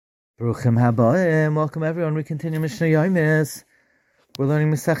Baruchim habaim. Welcome everyone. We continue Mishna Yomis. We're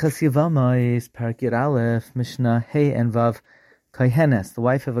learning Maseches Yevamos, Perek Aleph, Mishna Hey and Vav. Kohenes, the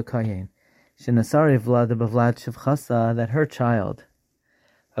wife of a kohen, Shenasari Vlad Bavlad Shivchasa, that her child,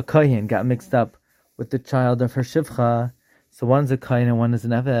 a kohen, got mixed up with the child of her shivcha. So one's a kohen and one is an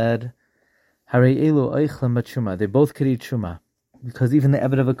eved. Harei elu oichlem b'tshuma. They both could eat truma, because even the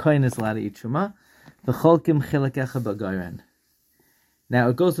eved of a kohen is allowed to eat truma. V'cholkim chilek echad b'gayren. Now,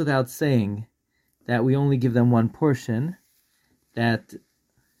 it goes without saying that we only give them one portion, that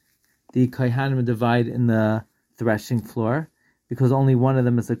the kohanim divide in the threshing floor, because only one of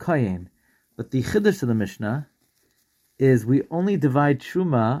them is a kohen. But the chiddush of the Mishnah is we only divide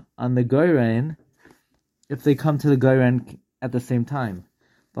truma on the goyren if they come to the goyren at the same time.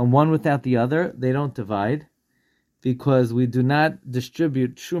 But one without the other, they don't divide, because we do not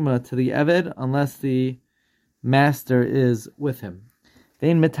distribute truma to the eved unless the master is with him. They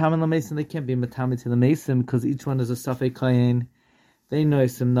ain't metamin l'mesim. They can't be metamin to the mesim because each one is a safek kohen. They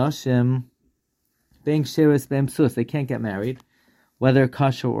noisim nashim. Being ksheros being psus. They can't get married, whether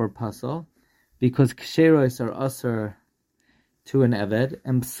kosher or pasal, because ksheros are usher to an eved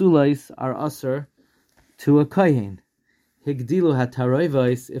and psulais are usher to a kohen. Higdilu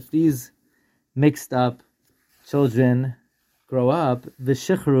hataroivos. If these mixed up children grow up,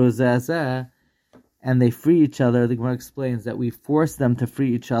 v'shichru zazeh, and they free each other, the Gemara explains that we force them to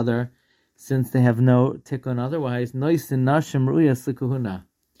free each other since they have no tikkun otherwise. Noisin nashim ruyas l'kuhuna.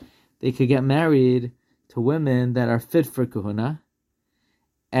 They could get married to women that are fit for kuhuna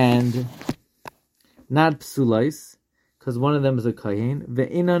and not psulais, because one of them is a kohen.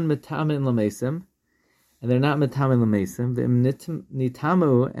 Ve'inon metamin l'mesim, and they're not metamin l'mesim. Ve'im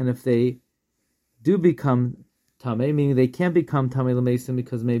nitamu, and if they do become tamei, meaning they can't become tamei l'mesim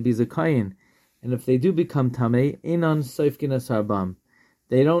because maybe he's a kohen. And if they do become tamei, inon soifkin asarbam,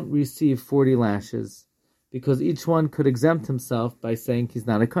 they don't receive 40 lashes, because each one could exempt himself by saying he's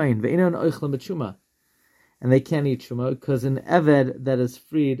not a kohen. Ve'inon oichlem b'tshuma, and they can't eat truma because an eved that is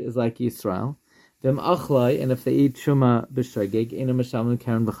freed is like Yisrael. V'im achlai, and if they eat truma b'shogeg, inon mishamlim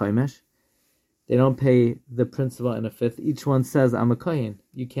karen b'chaymesh, they don't pay the principal and a fifth. Each one says, I'm a kohen.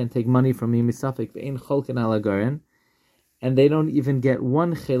 You can't take money from me, misafik. Ve'in cholkin ala garin. And they don't even get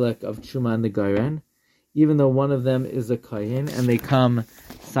one chilek of truma and the gairen, even though one of them is a kohen, and they come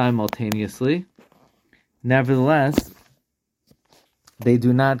simultaneously. Nevertheless, they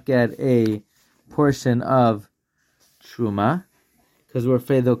do not get a portion of truma, because we're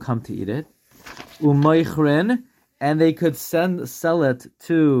afraid they'll come to eat it. Umoichrin, and they could sell it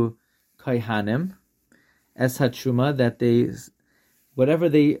to kohanim as hatruma, that they, whatever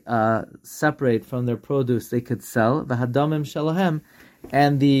they separate from their produce, they could sell. V'hadamim shalahem,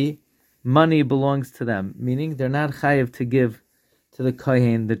 and the money belongs to them. Meaning, they're not chayiv to give to the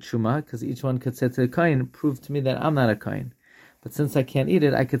kohen the truma, because each one could say to the kohen, prove to me that I'm not a kohen. But since I can't eat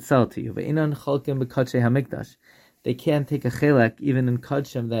it, I could sell it to you. Ve'inon chalkim b'kadshei hamikdash. They can't take a chelek even in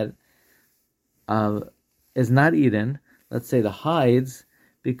kadshim that is not eaten. Let's say the hides,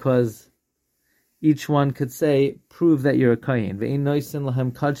 because each one could say, prove that you're a kohen. Ve'in noisin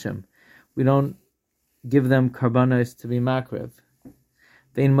lahem kadshim. We don't give them karbanos to be makriv.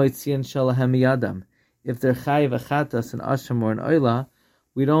 Ve'in moitzian shalahem yadam. If they're chayiv achatas, an asham or an oila,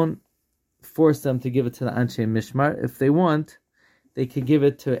 we don't force them to give it to the anshe mishmar. If they want, they could give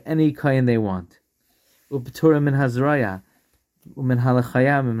it to any kohen they want. U'p'tura min hazraya, u'min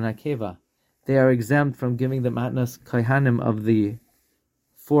halachayam, min hakeva. They are exempt from giving the matnas kohanim of the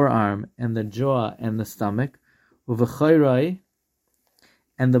forearm and the jaw and the stomach, uvechayrai,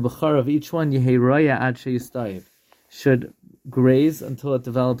 and the bechar of each one yeheiraya ad sheyistayiv, should graze until it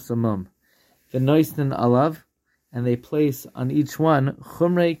develops a mum. V'noisnin alav, and they place on each one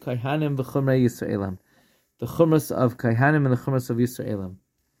chumrei kohanim v'chumrei Yisraelim, the chumras of kohanim and the chumras of Yisraelim.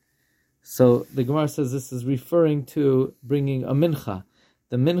 So the Gemara says this is referring to bringing a mincha.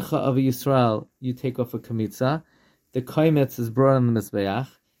 The mincha of a Yisrael you take off a kamitza. The kaimetz is brought on the mizbeach,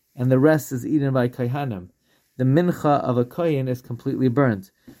 and the rest is eaten by kohanim. The mincha of a kohen is completely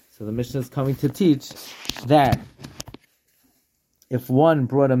burnt. So the Mishnah is coming to teach that if one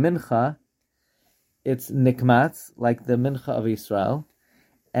brought a mincha, it's nikmatz, like the mincha of Israel,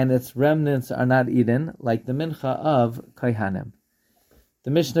 and its remnants are not eaten, like the mincha of kohanim.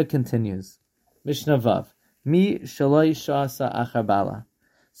 The Mishnah continues. Mishnah Vav. Mi shaloi shasa achar bala.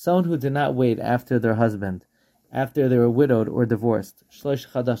 Someone who did not wait after their husband, after they were widowed or divorced, shlosh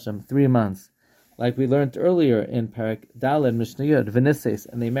chadashim, 3 months, like we learned earlier in Perek Daled Mishnah Yud, v'nises,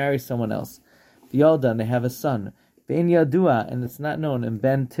 and they marry someone else, v'yalda, and they have a son, v'in yadua, and it's not known, and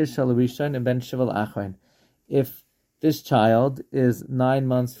ben tishal rishon and ben shival achron, if this child is 9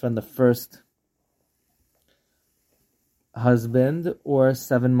 months from the first husband or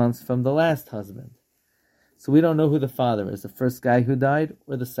 7 months from the last husband. So we don't know who the father is, the first guy who died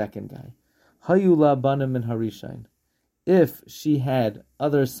or the second guy. Hayula banim min harishain. If she had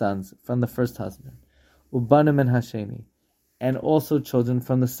other sons from the first husband, ubanim min hasheni, and also children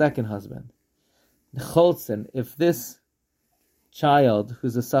from the second husband. Cholzen, if this child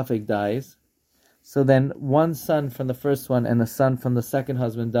who's a suffix dies, so then one son from the first one and a son from the second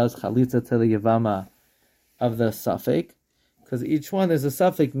husband does chalitza to the Yevama of the suffix, because each one is a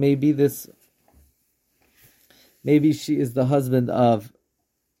suffix. Maybe she is the husband of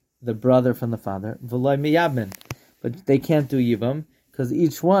the brother from the father, v'loy miyabmin, but they can't do yivam because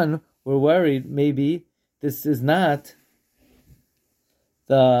each one, we're worried maybe this is not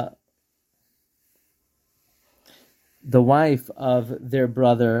the wife of their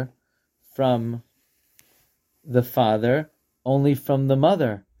brother from the father, only from the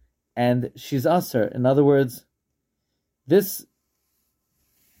mother, and she's usher. In other words, this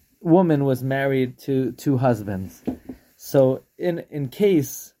woman was married to 2 husbands. So in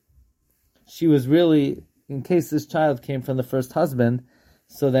case this child came from the first husband,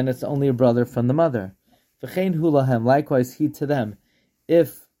 so then it's only a brother from the mother. V'chein hu lahem, likewise he to them.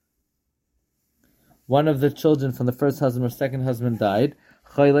 If one of the children from the first husband or second husband died,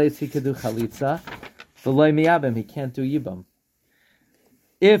 choyleis he could do chalitza, v'loy miyabim, he can't do yibam.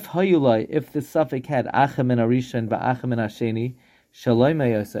 If the suffix had achem in arisha v'achem in asheni, shaloi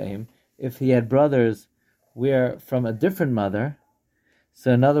meyosaim, if he had brothers where from a different mother,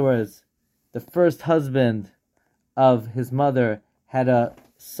 so in other words, the first husband of his mother had a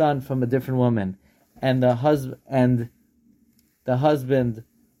son from a different woman, and the husband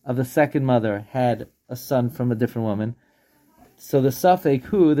of the second mother had a son from a different woman. So the suffix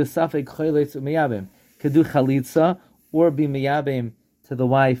choyleis umiyabim could do chalitza or be miyabim to the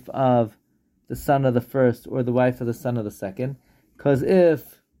wife of the son of the first or the wife of the son of the second. Because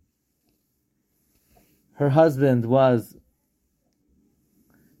if her husband was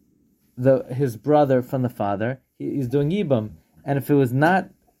his brother from the father, he's doing yibam. And if it was not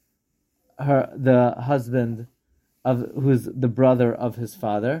the husband who's the brother of his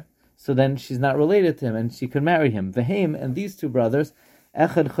father, so then she's not related to him and she could marry him. V'heim, and these 2 brothers,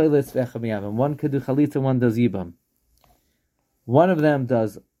 echad choyleis v'echad miyabim. One could do chalitza, one does yibam. One of them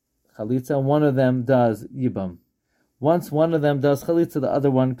does chalitza, one of them does yibam. Once one of them does chalitza, the other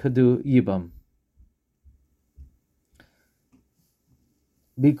one could do yibam.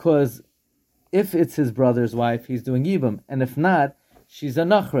 Because if it's his brother's wife, he's doing yibam. And if not, she's a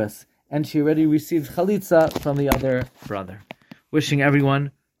nachras, and she already received chalitza from the other brother. Wishing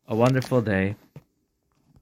everyone a wonderful day.